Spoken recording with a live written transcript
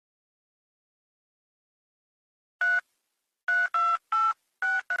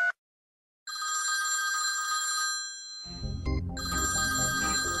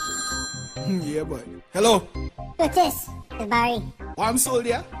Yeah, boy. Hello. Curtis, it's Barry. Oh, I'm sold,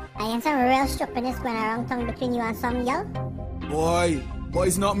 yeah? I am some real stupidness going around tongue between you and some girl. Boy,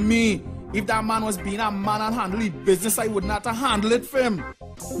 it's not me. If that man was being a man and handle his business, I would not have handled it for him.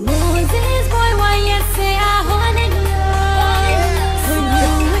 Moses, boy, why you say I wanted you? When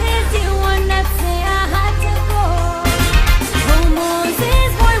you is the one that say I had to go. Oh,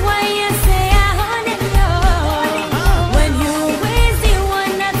 Moses, boy, why you say I wanted you? When you is the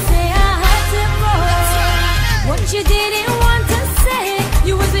one that say I had to go. What you didn't want to say,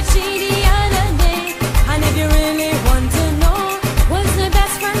 you was a cheaty.